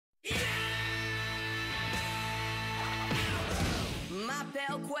my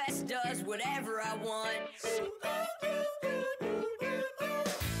pal quest does whatever I want.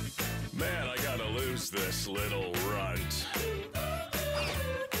 Man, I gotta lose this little runt.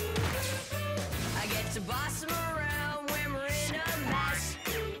 I get to boss him around when we're in a mess.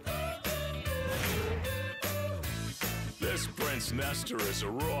 This Prince Nestor is a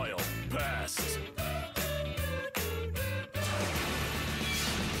royal pest.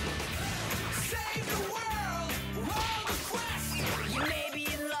 Save the world, roll the quest. You may be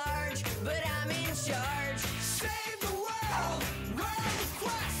large, but I'm in charge. Save the world, roll the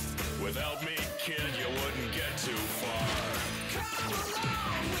quest. Without me, kid, you wouldn't get too far. Come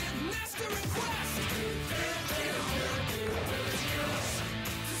along with Nestor and Quest.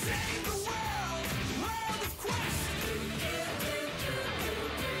 Save the world, roll the quest.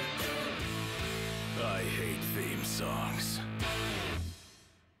 I hate theme songs.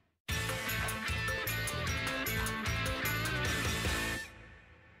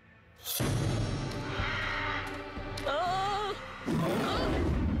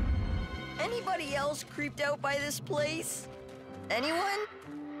 Anybody else creeped out by this place? Anyone?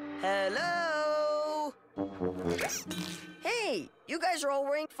 Hello? Hey, you guys are all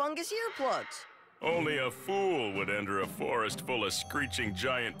wearing fungus earplugs. Only a fool would enter a forest full of screeching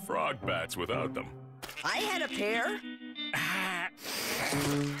giant frog bats without them. I had a pair.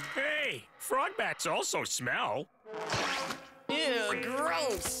 Hey, frog bats also smell. Ew,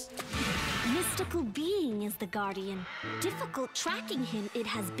 gross. Mystical being is the guardian. Difficult tracking him it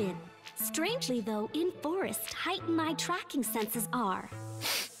has been. Strangely, though, in forest, heighten my tracking senses are.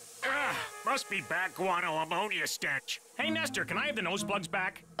 Must be bad guano ammonia stench. Hey, Nestor, can I have the nose plugs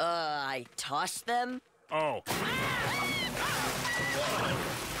back? I tossed them? Oh.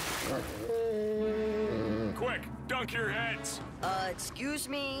 Quick, dunk your heads. Excuse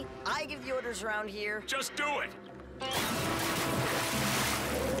me? I give the orders around here. Just do it.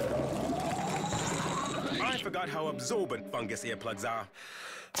 I forgot how absorbent fungus earplugs are.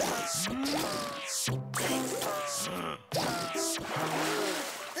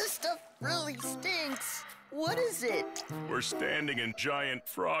 This stuff really stinks. What is it? We're standing in giant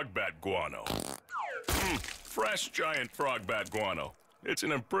frog bat guano. Fresh giant frog bat guano. It's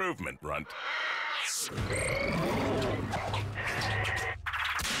an improvement, runt.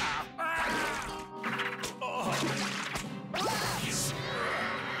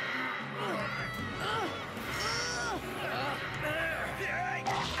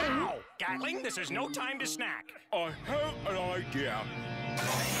 Ow! Gatling, this is no time to snack. I have an idea.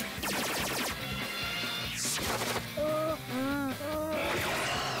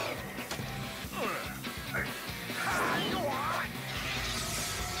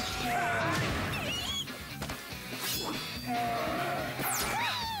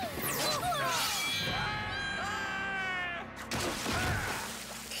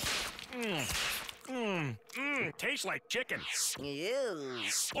 Tastes like chicken. Ew.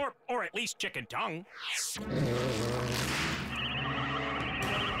 Or at least chicken tongue.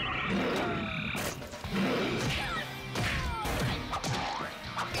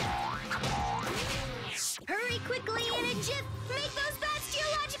 Hurry quickly in a jiff! Make those bats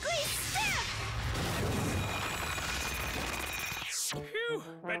geologically stiff! Phew,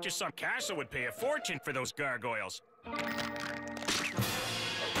 bet you some castle would pay a fortune for those gargoyles.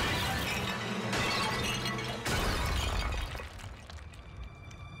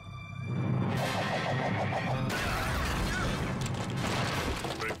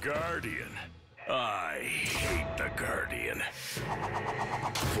 The Guardian. I hate the Guardian.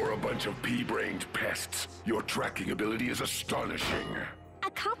 For a bunch of pea-brained pests, your tracking ability is astonishing. A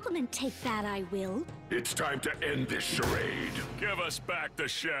compliment take that I will. It's time to end this charade. Give us back the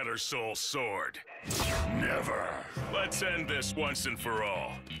Shatter Soul sword. Never. Let's end this once and for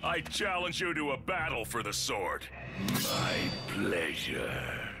all. I challenge you to a battle for the sword. My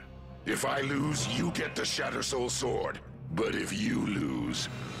pleasure. If I lose, you get the Shatter Soul sword. But if you lose,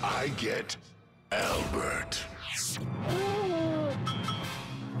 I get Albert.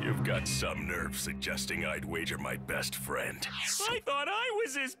 You've got some nerve suggesting I'd wager my best friend. I thought I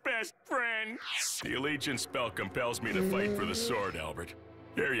was his best friend. The allegiance spell compels me to fight for the sword, Albert.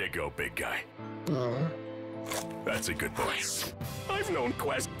 Here you go, big guy. That's a good boy. I've known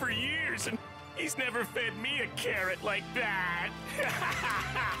Quest for years, and he's never fed me a carrot like that.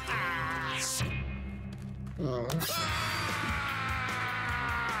 Ouch!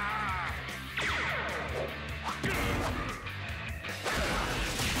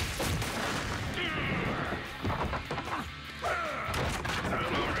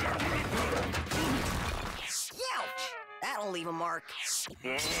 That'll leave a mark.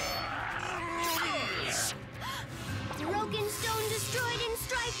 Broken stone destroyed in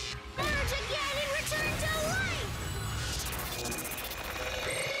strife. Merge again and return to life.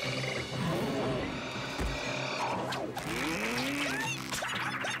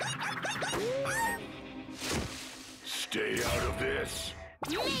 Stay out of this.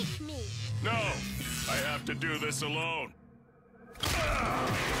 Make me. No, I have to do this alone.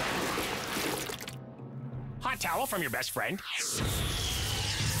 Hot towel from your best friend.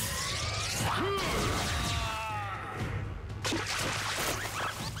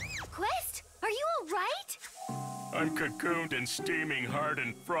 Quest, are you all right? I'm cocooned in steaming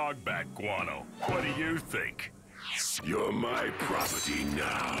hardened frogbat guano. What do you think? You're my property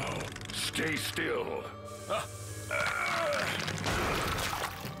now. Stay still.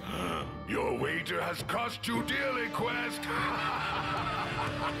 Your wager has cost you dearly, Quest.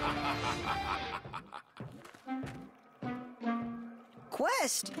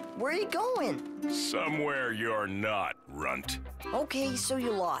 Quest, where are you going? Somewhere you're not, runt. Okay, so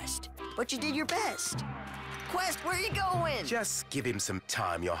you lost, but you did your best. Quest, where are you going? Just give him some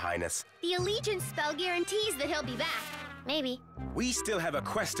time, Your Highness. The allegiance spell guarantees that he'll be back. Maybe. We still have a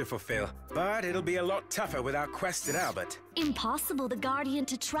quest to fulfill, but it'll be a lot tougher without Quest and Albert. Impossible the Guardian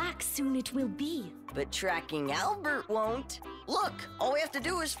to track, soon it will be. But tracking Albert won't. Look, all we have to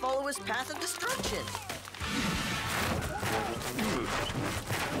do is follow his path of destruction.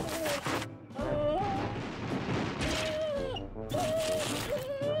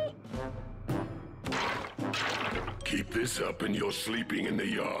 Keep this up and you're sleeping in the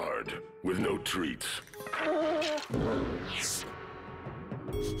yard with no treats.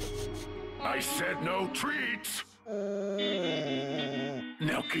 I said no treats!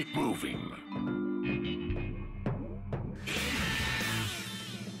 Now keep moving.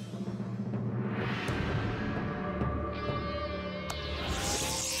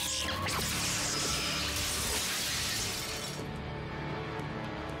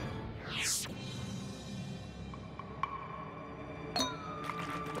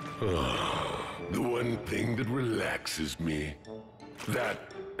 The one thing that relaxes me.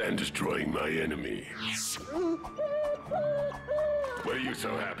 That and destroying my enemy. What are you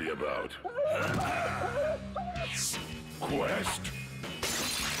so happy about? Quest?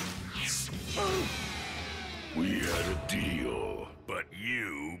 We had a deal. But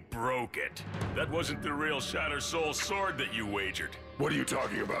you broke it. That wasn't the real Shatter Soul sword that you wagered. What are you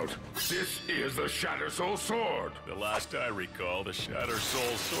talking about? This is the Shatter Soul Sword. The last I recall, the Shatter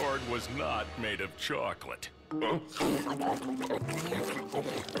Soul sword was not made of chocolate. The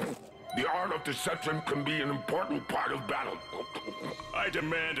art of deception can be an important part of battle. I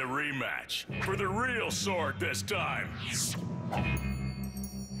demand a rematch. For the real sword this time.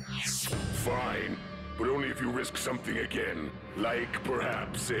 Fine, but only if you risk something again. Like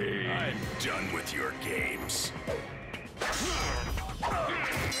perhaps a... I'm done with your games.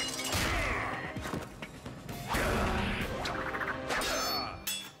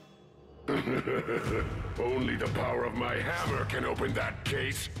 Only the power of my hammer can open that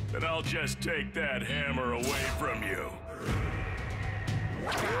case. Then I'll just take that hammer away from you.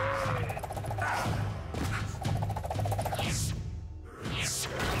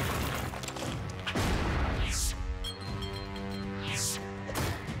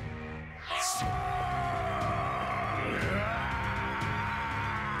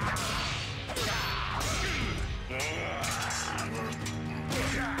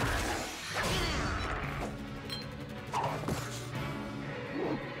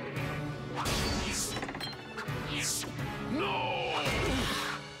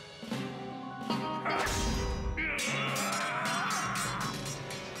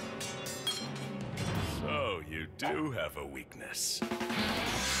 So you do have a weakness.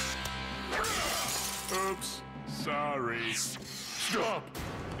 Oops, sorry. Stop!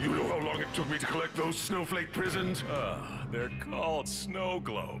 You know how long it took me to collect those snowflake prisons? They're called snow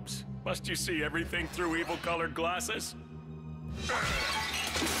globes. Must you see everything through evil-colored glasses?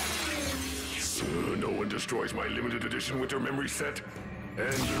 No one destroys my limited edition winter memory set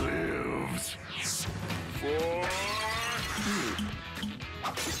and lives.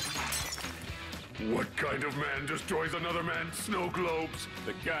 What kind of man destroys another man's snow globes?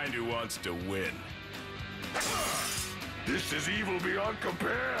 The kind who wants to win. This is evil beyond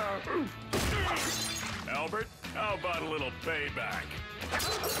compare. Albert, how about a little payback?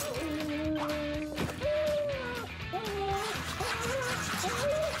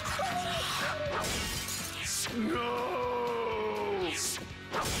 No!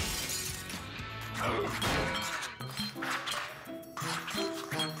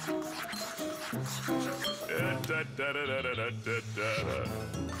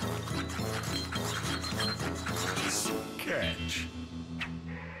 edge.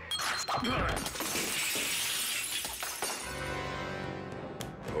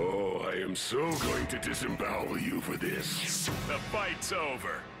 Oh, I am so going to disembowel you for this. The fight's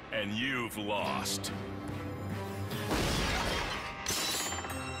over, and you've lost.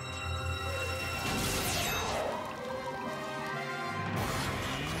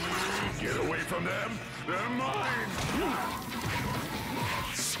 Get away from them! They're mine!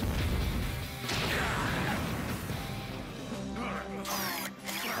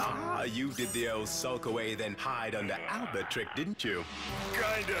 Ah, you did the old sulk away then hide under Albert trick, didn't you?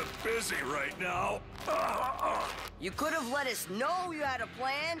 Kinda busy right now. You could have let us know you had a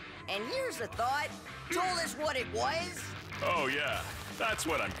plan, and here's the thought. Told us what it was. Oh yeah, that's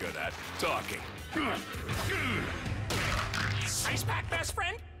what I'm good at, talking. Ice pack, best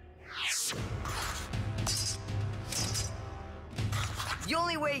friend? The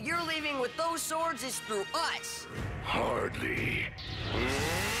only way you're leaving with those swords is through us. Hardly.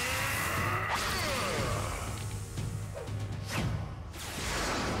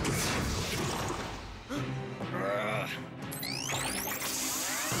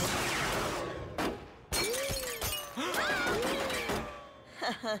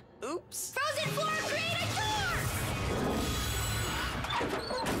 Oops. Frozen floor, create a door!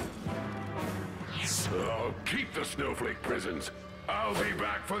 I'll keep the snowflake prisons. I'll be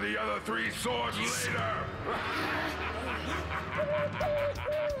back for the other 3 swords later.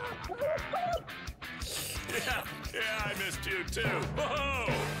 Yeah, I missed you too. Whoa!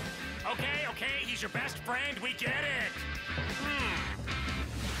 Okay, he's your best friend. We get it.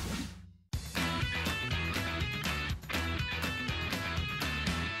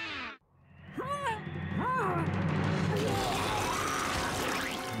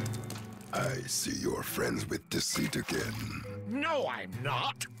 I see you're friends with Deceit again. No, I'm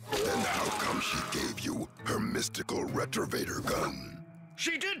not. Then how come she gave you her mystical retrovator gun?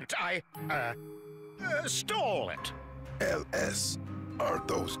 She didn't. I stole it. LS. Are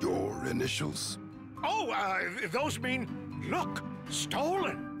those your initials? Oh, those mean, look,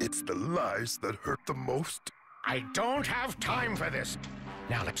 stolen. It's the lies that hurt the most. I don't have time for this.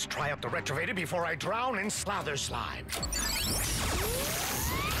 Now let's try out the retrovator before I drown in slather slime.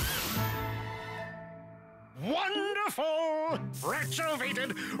 Wonderful!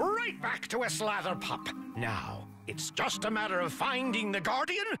 Retrovated right back to a slather pup. Now, it's just a matter of finding the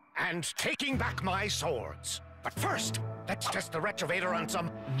Guardian and taking back my swords. But first, let's test the retrovator on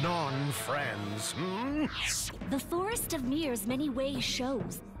some non-friends, The Forest of Mirrors many ways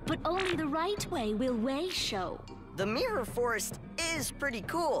shows, but only the right way will way show. The Mirror Forest is pretty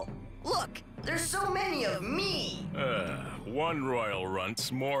cool. Look, there's so many of me. One royal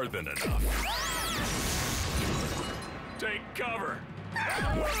runt's more than enough. Take cover.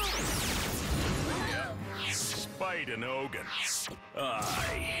 Spite and Ogun.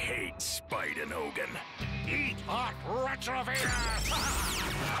 I hate Spite and Ogun. Eat hot retrovator!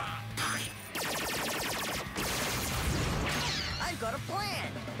 I've got a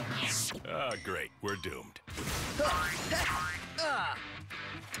plan. Great, we're doomed.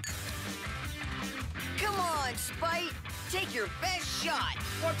 Come on, Spite. Take your best shot.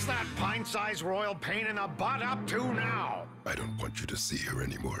 What's that pint-sized royal pain in the butt up to now? I don't want you to see her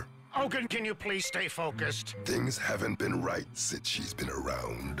anymore. Ogun, can you please stay focused? Things haven't been right since she's been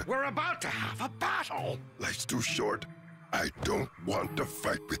around. We're about to have a battle. Life's too short. I don't want to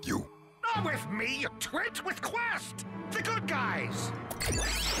fight with you. Not with me, you twit, with Quest! The good guys!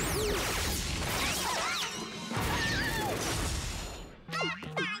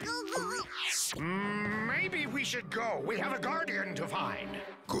 Maybe we should go. We have a Guardian to find.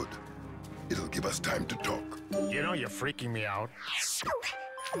 Good. It'll give us time to talk. You know, you're freaking me out.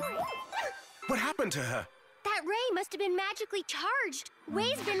 What happened to her? That ray must have been magically charged.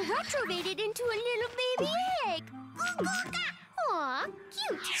 Way's been retrovated into a little baby egg. Aw,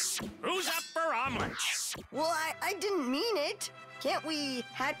 cute. Who's up for omelets? Well, I didn't mean it. Can't we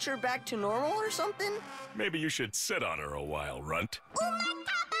hatch her back to normal or something? Maybe you should sit on her a while, Runt.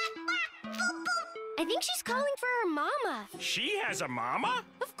 I think she's calling for her mama. She has a mama?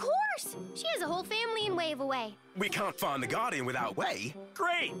 Of course. She has a whole family in Wave Away. We can't find the Guardian without Way.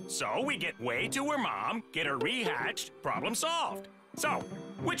 Great. So we get Way to her mom, get her rehatched, problem solved. So,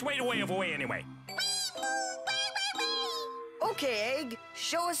 which way to Wave Away anyway? Okay, Egg.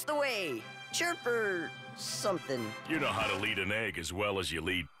 Show us the way. Chirp or something. You know how to lead an egg as well as you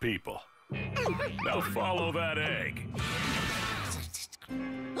lead people. Now follow that egg.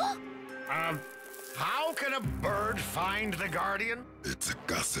 How can a bird find the Guardian? It's a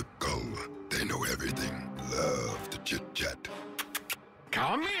gossip gull. They know everything. Love to chit-chat.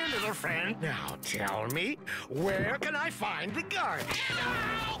 Come here, little friend. Now tell me, where can I find the guardian? Get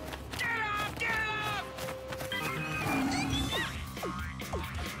off! Get off! Get off!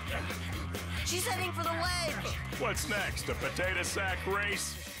 She's heading for the ledge. What's next, a potato sack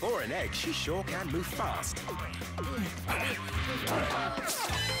race? For an egg, she sure can move fast.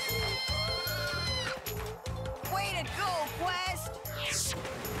 Way to go, Quest!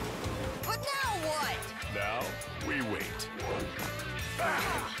 But now what? Now, we wait.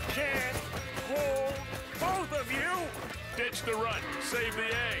 Can't hold both of you. Ditch the run. Save the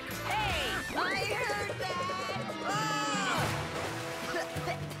egg. Hey, I heard that! Ah!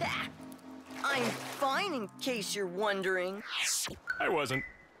 I'm fine, in case you're wondering. I wasn't.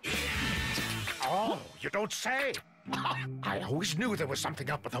 Oh, you don't say. I always knew there was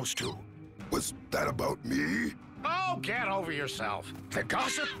something up with those two. Was that about me? Oh, get over yourself. The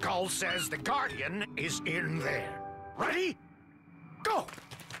gossip gull says the guardian is in there. Ready? Go!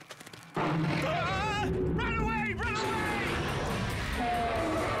 Run away! Run away!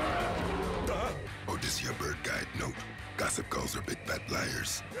 Oh, this here bird guide note. Gossip gulls are big fat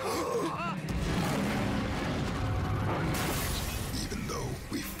liars. Even though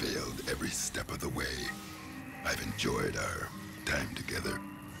we failed every step of the way, I've enjoyed our time together.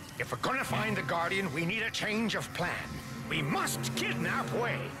 If we're gonna find the guardian, we need a change of plan. We must kidnap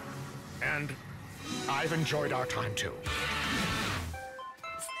Way. And I've enjoyed our time too.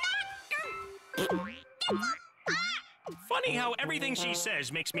 Funny how everything she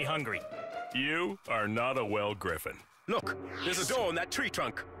says makes me hungry. You are not a well griffin. Look, there's a door in that tree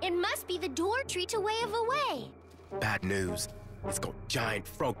trunk. It must be the door tree to Way of Away. Bad news. It's got giant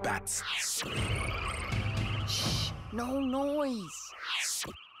frog bats. Shh, no noise.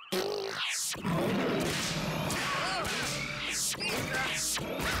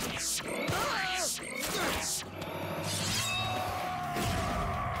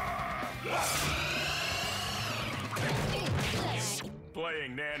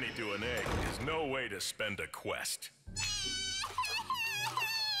 Playing nanny to an egg is no way to spend a quest.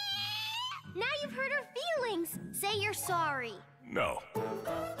 Now you've hurt her feelings. Say you're sorry. No.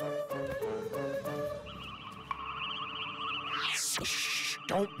 Shh,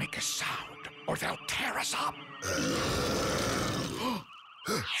 don't make a sound, or they'll tear us up.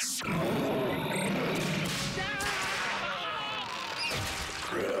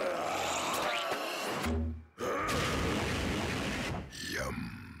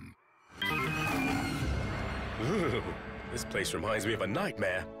 Yum. Ooh, this place reminds me of a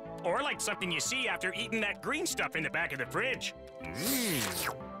nightmare. Or like something you see after eating that green stuff in the back of the fridge.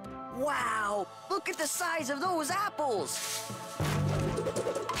 Wow, look at the size of those apples.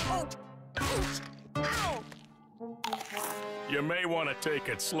 Oh, ow. You may want to take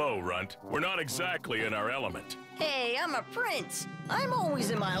it slow, Runt. We're not exactly in our element. Hey, I'm a prince. I'm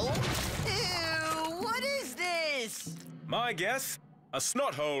always in my own. Ew, what is this? My guess, a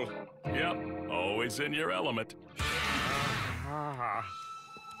snot hole. Yep, always in your element.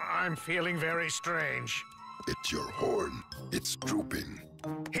 I'm feeling very strange. It's your horn. It's drooping.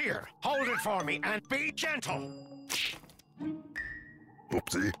 Here, hold it for me and be gentle.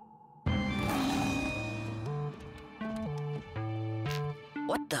 Oopsie.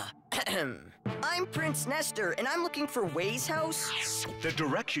 What the? I'm Prince Nestor, and I'm looking for Way's house. The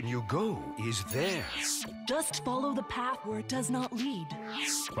direction you go is there. Just follow the path where it does not lead.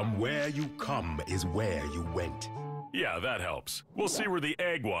 From where you come is where you went. Yeah, that helps. We'll see where the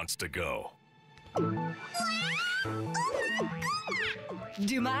egg wants to go.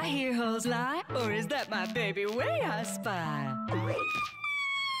 Do my heroes lie, or is that my baby Way I spy?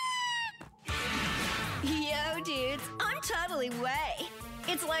 Yo, dudes, I'm totally Way.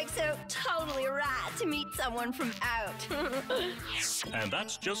 It's like so totally right to meet someone from out. And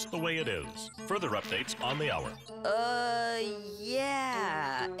that's just the way it is. Further updates on the hour.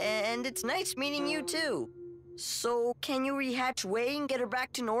 Yeah. And it's nice meeting you, too. So, can you rehatch Way and get her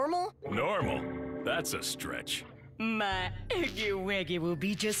back to normal? Normal? That's a stretch. My Eggy Weggy will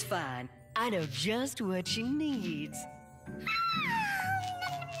be just fine. I know just what she needs.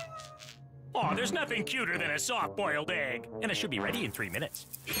 Oh, there's nothing cuter than a soft-boiled egg. And it should be ready in 3 minutes.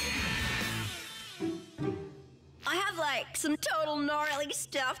 I have, like, some total gnarly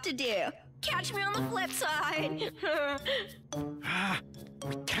stuff to do. Catch me on the flip side.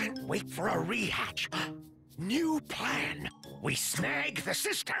 We can't wait for a rehatch. New plan. We snag the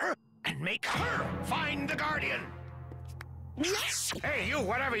sister and make her find the guardian. Hey, you,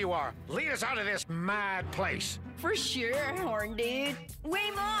 whatever you are, lead us out of this mad place. For sure, horn dude. Way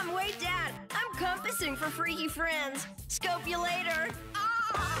mom, way dad. I'm compassing for freaky friends. Scope you later. Ah!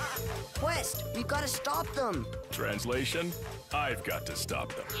 Quest, we've got to stop them. Translation, I've got to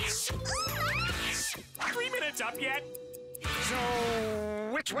stop them. 3 minutes up yet? So,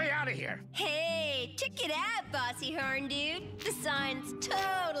 which way out of here? Hey, check it out, Bossy Horn Dude. The signs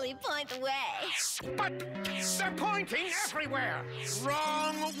totally point the way. But they're pointing everywhere.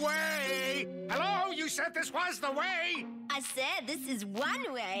 Wrong way. Hello, you said this was the way. I said this is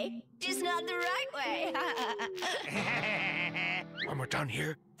one way, just not the right way. When we're done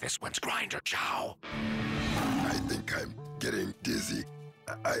here, this one's Grinder Chow. I think I'm getting dizzy.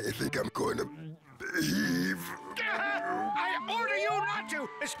 I think I'm going to heave. I order you not to,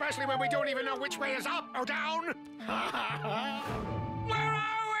 especially when we don't even know which way is up or down. Where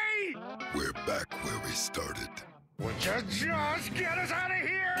are we? We're back where we started. Would you just get us out of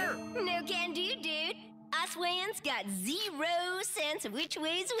here? No can do, dude. Us Wayans got 0 sense of which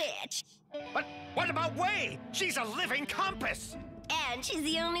way's which. But what about Way? She's a living compass. And she's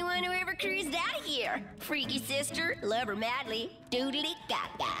the only one who ever cruised out of here. Freaky sister, love her madly, doodly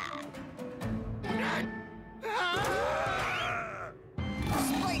gaga.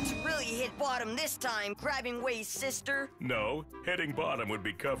 Sprite's really hit bottom this time, grabbing Way's sister. No, hitting bottom would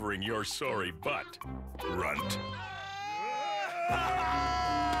be covering your sorry butt. Runt.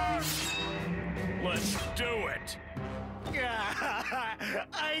 Let's do it.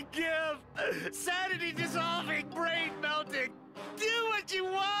 I give. Sanity dissolving, brain melting. Do what you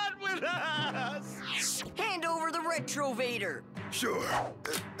want with us. Hand over the Retrovator. Sure,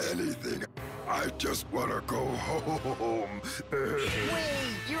 anything. I just want to go home. Way,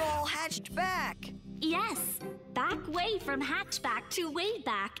 you're all hatched back. Yes, back way from hatchback to way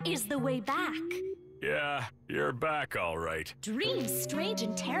back is the way back. Yeah, you're back all right. Dreams strange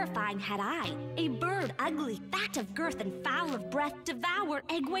and terrifying had I. A bird ugly, fat of girth and foul of breath, devour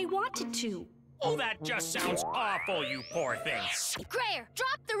Eggway wanted to. Oh, that just sounds awful, you poor thing. Grayer,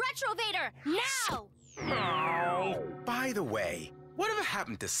 drop the Retrovator, now! Oh. By the way, whatever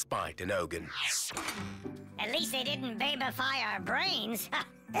happened to Spite and Ogun? At least they didn't babify our brains.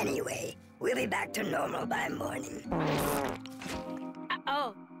 Anyway, we'll be back to normal by morning.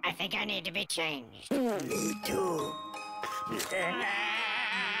 Oh, I think I need to be changed. Me too.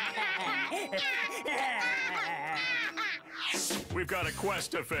 We've got a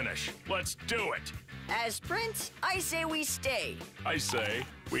quest to finish. Let's do it. As Prince, I say we stay. I say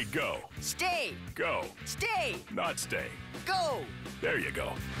we go. Stay. Go. Stay. Not stay. Go. There you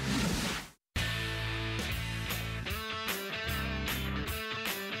go.